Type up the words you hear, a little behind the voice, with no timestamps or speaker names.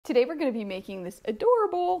Today we're going to be making this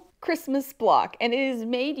adorable Christmas block, and it is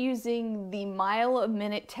made using the mile a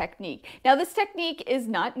minute technique. Now this technique is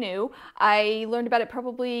not new. I learned about it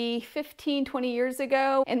probably 15-20 years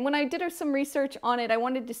ago, and when I did some research on it, I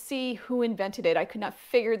wanted to see who invented it. I could not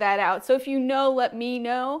figure that out. So if you know, let me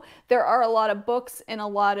know. There are a lot of books and a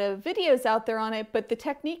lot of videos out there on it, but the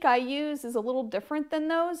technique I use is a little different than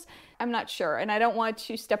those. I'm not sure, and I don't want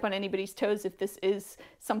to step on anybody's toes. If this is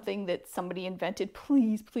something that somebody invented,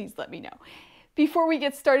 please let me know. Before we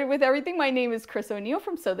get started with everything, my name is Chris O'Neill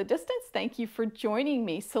from Sew the Distance. Thank you for joining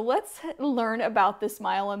me. So let's learn about this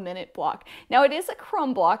mile a minute block. Now it is a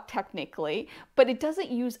crumb block technically, but it doesn't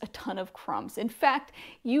use a ton of crumbs. In fact,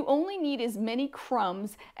 you only need as many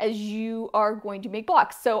crumbs as you are going to make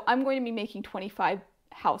blocks. So I'm going to be making 25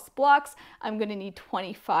 house blocks. I'm going to need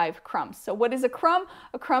 25 crumbs. So what is a crumb?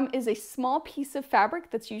 A crumb is a small piece of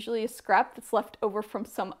fabric that's usually a scrap that's left over from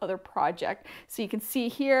some other project. So you can see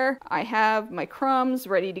here I have my crumbs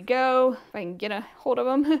ready to go. If I can get a hold of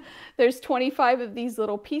them. There's 25 of these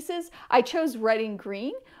little pieces. I chose red and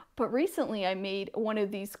green, but recently I made one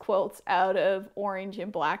of these quilts out of orange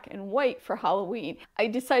and black and white for Halloween. I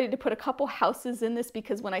decided to put a couple houses in this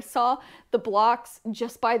because when I saw the blocks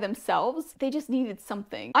just by themselves, they just needed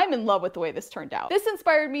something. I'm in love with the way this turned out. This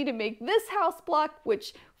inspired me to make this house block,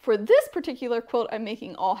 which for this particular quilt, I'm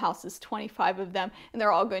making all houses, 25 of them, and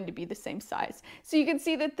they're all going to be the same size. So you can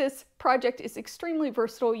see that this project is extremely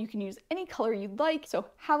versatile. You can use any color you'd like, so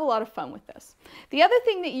have a lot of fun with this. The other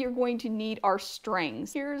thing that you're going to need are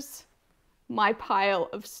strings. Here's my pile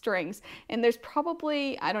of strings, and there's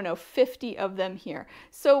probably, I don't know, 50 of them here.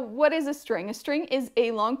 So what is a string? A string is a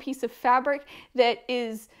long piece of fabric that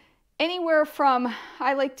is anywhere from,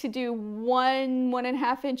 I like to do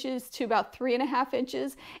 1.5 inches to about 3.5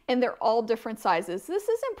 inches, and they're all different sizes. This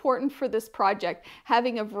is important for this project,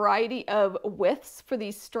 having a variety of widths for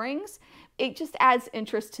these strings. It just adds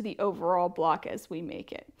interest to the overall block as we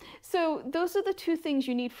make it. So those are the two things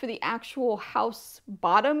you need for the actual house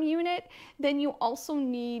bottom unit. Then you also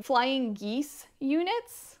need flying geese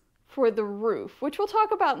units for the roof, which we'll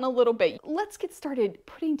talk about in a little bit. Let's get started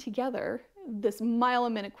putting together this mile a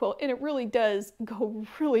minute quilt, and it really does go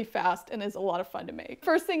really fast and is a lot of fun to make.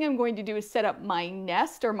 First thing I'm going to do is set up my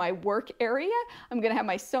nest or my work area. I'm going to have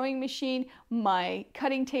my sewing machine, my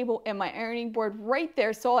cutting table, and my ironing board right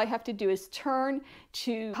there, so all I have to do is turn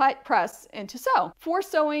to cut, press, and to sew. For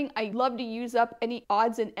sewing, I love to use up any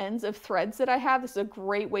odds and ends of threads that I have. This is a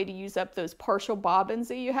great way to use up those partial bobbins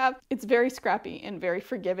that you have. It's very scrappy and very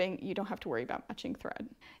forgiving. You don't have to worry about matching thread.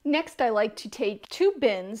 Next, I like to take two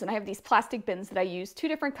bins, and I have these plastic bins that I use, two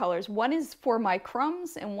different colors. One is for my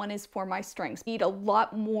crumbs and one is for my strings. You need a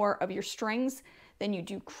lot more of your strings than you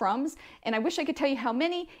do crumbs, and I wish I could tell you how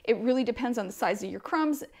many. It really depends on the size of your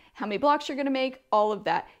crumbs, how many blocks you're going to make, all of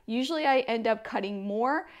that. Usually I end up cutting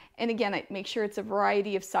more, and again, I make sure it's a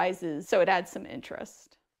variety of sizes so it adds some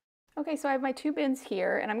interest. Okay, so I have my two bins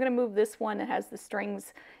here, and I'm going to move this one that has the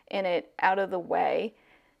strings in it out of the way,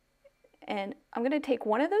 and I'm going to take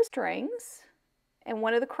one of those strings and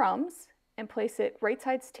one of the crumbs and place it right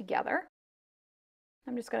sides together.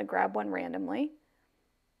 I'm just going to grab one randomly,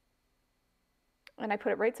 and I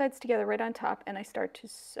put it right sides together right on top, and I start to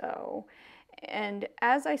sew. And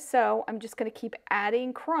as I sew, I'm just going to keep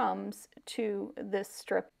adding crumbs to this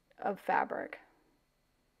strip of fabric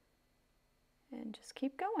and just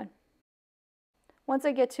keep going. Once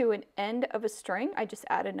I get to an end of a string, I just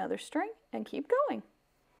add another string and keep going.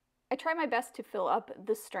 I try my best to fill up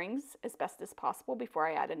the strings as best as possible before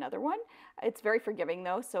I add another one. It's very forgiving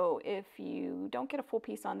though, so if you don't get a full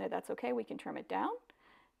piece on there, that's okay. We can trim it down.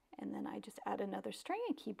 And then I just add another string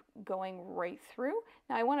and keep going right through.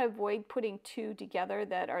 Now I want to avoid putting two together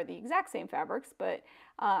that are the exact same fabrics, but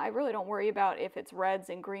I really don't worry about if it's reds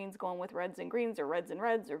and greens going with reds and greens, or reds and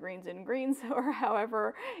reds, or greens and greens, or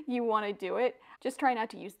however you want to do it. Just try not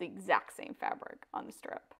to use the exact same fabric on the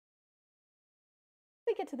strip.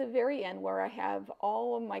 I get to the very end where I have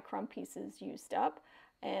all of my crumb pieces used up,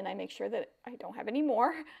 and I make sure that I don't have any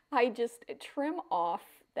more. I just trim off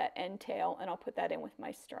that end tail, and I'll put that in with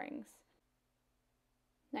my strings.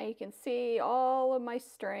 Now you can see all of my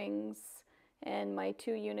strings and my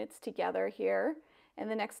two units together here, and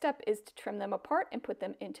the next step is to trim them apart and put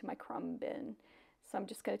them into my crumb bin. So I'm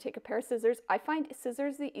just going to take a pair of scissors. I find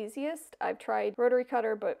scissors the easiest. I've tried rotary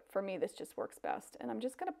cutter, but for me this just works best. And I'm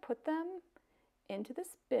just going to put them into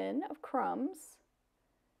this bin of crumbs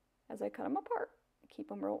as I cut them apart. Keep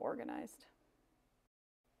them real organized.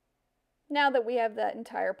 Now that we have that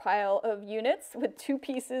entire pile of units with two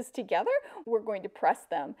pieces together, we're going to press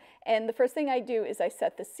them. And the first thing I do is I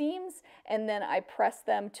set the seams and then I press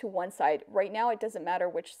them to one side. Right now it doesn't matter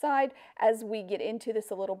which side. As we get into this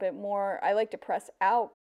a little bit more, I like to press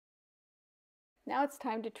out. Now it's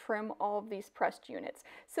time to trim all of these pressed units.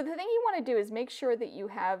 So the thing you want to do is make sure that you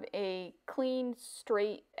have a clean,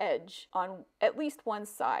 straight edge on at least one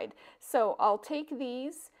side. So I'll take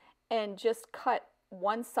these and just cut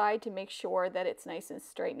one side to make sure that it's nice and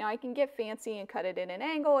straight. Now I can get fancy and cut it in an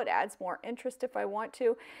angle. It adds more interest if I want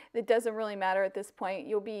to. It doesn't really matter at this point.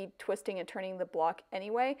 You'll be twisting and turning the block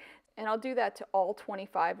anyway. And I'll do that to all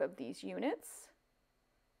 25 of these units.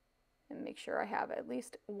 And make sure I have at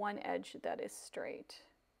least one edge that is straight.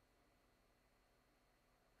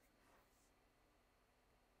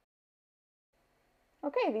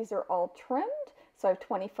 Okay, these are all trimmed. So I have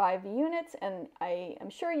 25 units, and I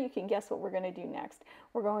am sure you can guess what we're going to do next.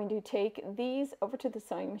 We're going to take these over to the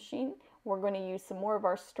sewing machine. We're going to use some more of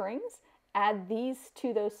our strings, add these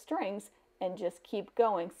to those strings, and just keep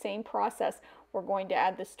going. Same process. We're going to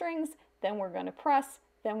add the strings, then we're going to press,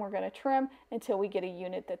 then we're going to trim until we get a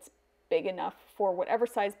unit that's big enough for whatever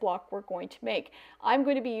size block we're going to make. I'm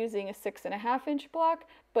going to be using a 6.5 inch block,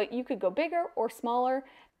 but you could go bigger or smaller.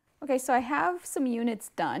 Okay, so I have some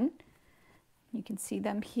units done. You can see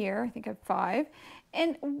them here. I think I have 5.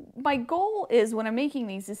 And my goal is, when I'm making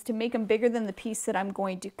these, is to make them bigger than the piece that I'm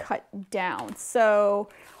going to cut down. So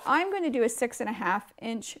I'm going to do a 6.5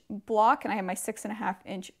 inch block, and I have my 6.5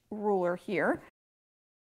 inch ruler here.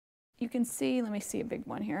 You can see, let me see a big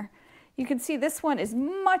one here. You can see this one is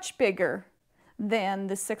much bigger than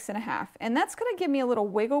the 6.5. And that's going to give me a little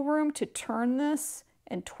wiggle room to turn this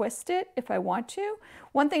and twist it if I want to.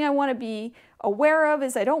 One thing I want to be aware of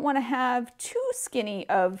is I don't want to have too skinny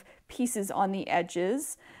of pieces on the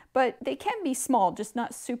edges, but they can be small, just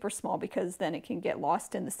not super small, because then it can get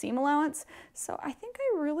lost in the seam allowance. So I think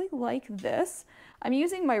I really like this. I'm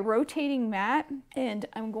using my rotating mat, and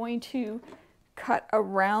I'm going to cut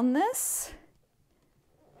around this.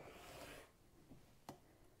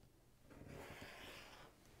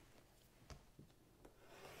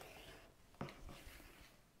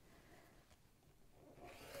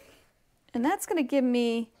 And that's going to give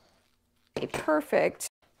me a perfect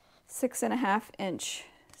 6.5 inch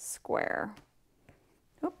square.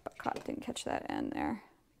 Oop, I didn't catch that end there.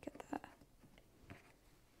 Get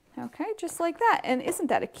that. Okay, just like that. And isn't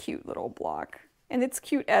that a cute little block? And it's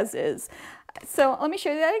cute as is. So let me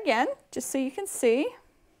show you that again, just so you can see.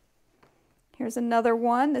 Here's another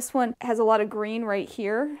one. This one has a lot of green right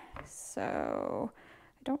here, so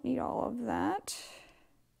I don't need all of that.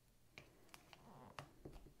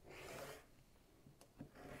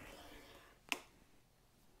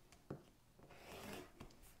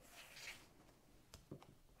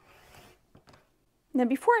 Now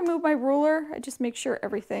before I move my ruler, I just make sure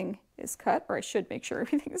everything is cut, or I should make sure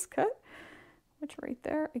everything is cut, which right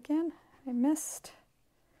there, again, I missed.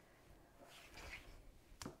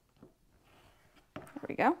 There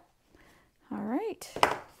we go. All right.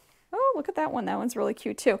 Oh, look at that one. That one's really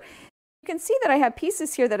cute too. You can see that I have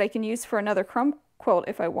pieces here that I can use for another crumb quilt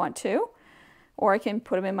if I want to, or I can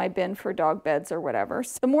put them in my bin for dog beds or whatever.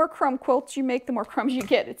 So the more crumb quilts you make, the more crumbs you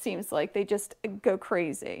get, it seems like. They just go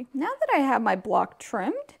crazy. Now that I have my block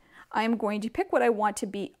trimmed, I'm going to pick what I want to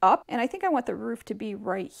be up, and I think I want the roof to be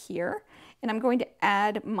right here. And I'm going to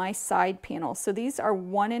add my side panels. So these are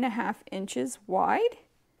 1.5 inches wide.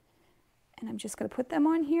 And I'm just going to put them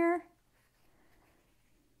on here.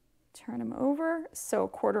 Turn them over. So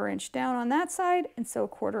 1/4 inch down on that side, and so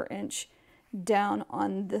 1/4 inch down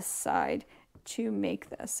on this side to make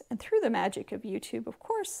this. And through the magic of YouTube, of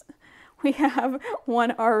course, we have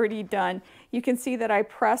one already done. You can see that I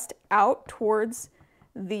pressed out towards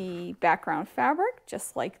the background fabric,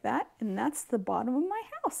 just like that, and that's the bottom of my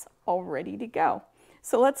house, all ready to go.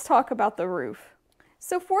 So let's talk about the roof.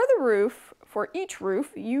 So for the roof, for each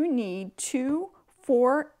roof, you need 2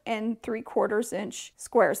 4 3/4 inch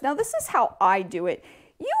squares. Now this is how I do it.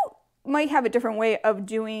 You might have a different way of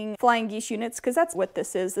doing flying geese units, because that's what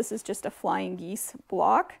this is. This is just a flying geese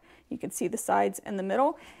block. You can see the sides and the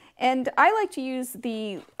middle. And I like to use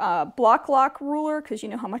the block lock ruler, because you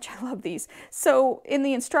know how much I love these. So in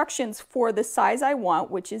the instructions for the size I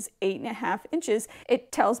want, which is 8.5 inches,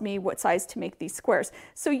 it tells me what size to make these squares.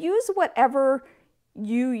 So use whatever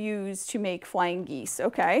you use to make flying geese,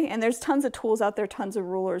 okay? And there's tons of tools out there, tons of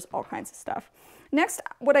rulers, all kinds of stuff. Next,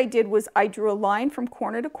 what I did was I drew a line from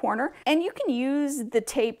corner to corner, and you can use the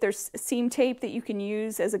tape. There's seam tape that you can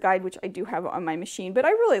use as a guide, which I do have on my machine, but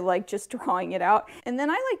I really like just drawing it out. And then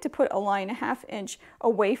I like to put a line 1/2 inch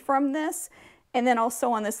away from this, and then I'll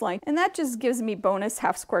sew on this line. And that just gives me bonus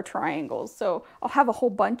half square triangles. So I'll have a whole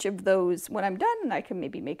bunch of those when I'm done, and I can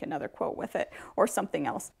maybe make another quilt with it or something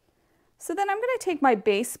else. So then I'm going to take my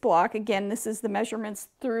base block. Again, this is the measurements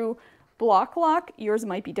through Block Lock. Yours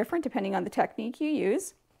might be different depending on the technique you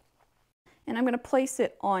use. And I'm going to place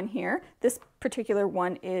it on here. This particular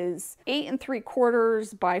one is 8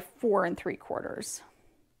 3/4 by 4 3/4.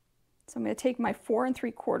 So I'm going to take my 4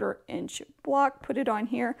 3/4 inch block, put it on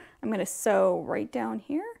here. I'm going to sew right down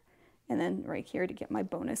here and then right here to get my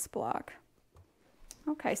bonus block.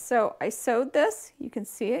 Okay, so I sewed this. You can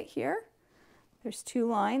see it here. There's 2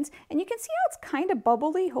 lines, and you can see how it's kind of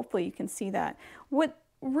bubbly. Hopefully you can see that. What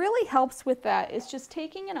really helps with that is just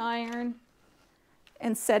taking an iron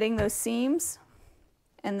and setting those seams,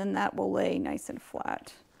 and then that will lay nice and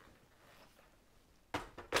flat.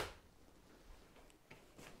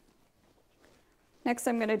 Next,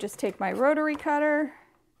 I'm going to just take my rotary cutter,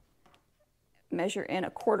 measure in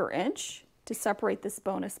 1/4 inch to separate this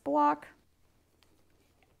bonus block,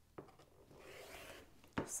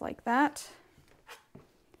 just like that.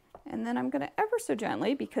 And then I'm going to ever so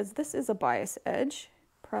gently, because this is a bias edge,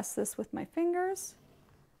 press this with my fingers.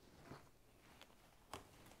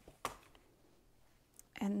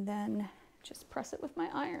 And then just press it with my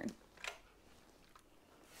iron.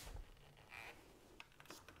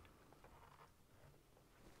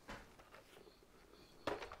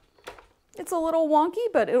 It's a little wonky,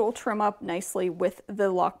 but it will trim up nicely with the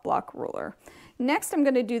lock block ruler. Next, I'm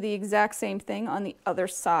going to do the exact same thing on the other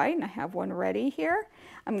side, and I have one ready here.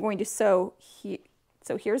 I'm going to sew here.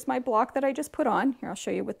 So here's my block that I just put on. Here, I'll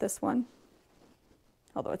show you with this one.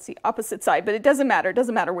 Although it's the opposite side, but it doesn't matter. It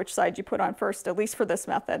doesn't matter which side you put on first, at least for this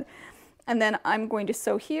method. And then I'm going to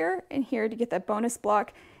sew here and here to get that bonus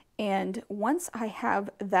block. And once I have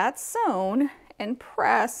that sewn and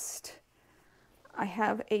pressed, I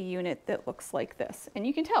have a unit that looks like this. And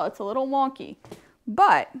you can tell it's a little wonky,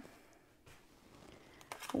 but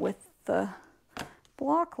with the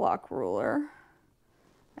block lock ruler,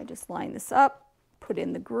 I just line this up, put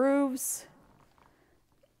in the grooves,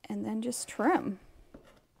 and then just trim.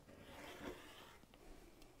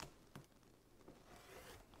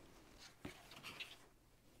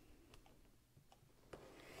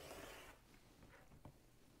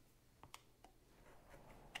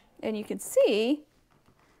 And you can see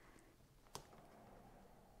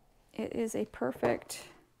it is a perfect,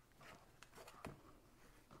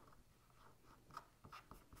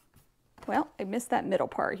 well, I missed that middle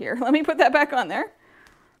part here. Let me put that back on there.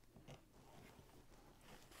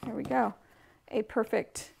 There we go. A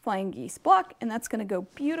perfect flying geese block, and that's going to go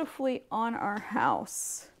beautifully on our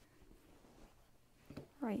house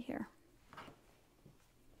right here.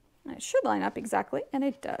 And it should line up exactly, and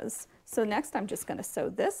it does. So next I'm just going to sew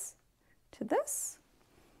this to this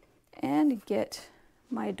and get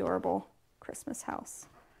my adorable Christmas house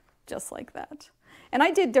just like that. And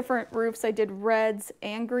I did different roofs. I did reds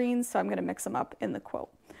and greens, so I'm going to mix them up in the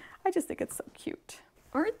quilt. I just think it's so cute.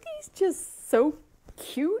 Aren't these just so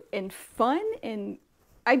cute and fun? And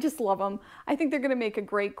I just love them. I think they're going to make a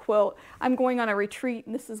great quilt. I'm going on a retreat,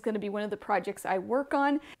 and this is going to be one of the projects I work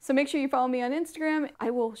on. So make sure you follow me on Instagram.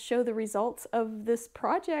 I will show the results of this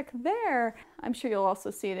project there. I'm sure you'll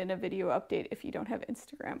also see it in a video update if you don't have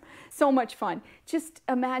Instagram. So much fun. Just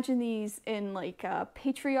imagine these in like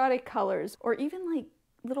patriotic colors, or even like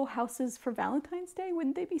little houses for Valentine's Day.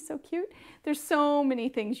 Wouldn't they be so cute? There's so many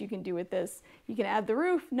things you can do with this. You can add the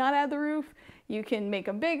roof, not add the roof. You can make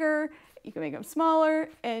them bigger. You can make them smaller,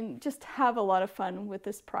 and just have a lot of fun with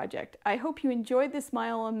this project. I hope you enjoyed this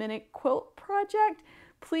mile a minute quilt project.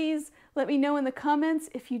 Please let me know in the comments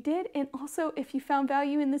if you did, and also if you found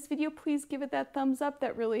value in this video, please give it that thumbs up.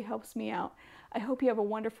 That really helps me out. I hope you have a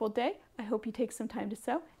wonderful day. I hope you take some time to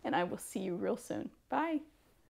sew, and I will see you real soon. Bye.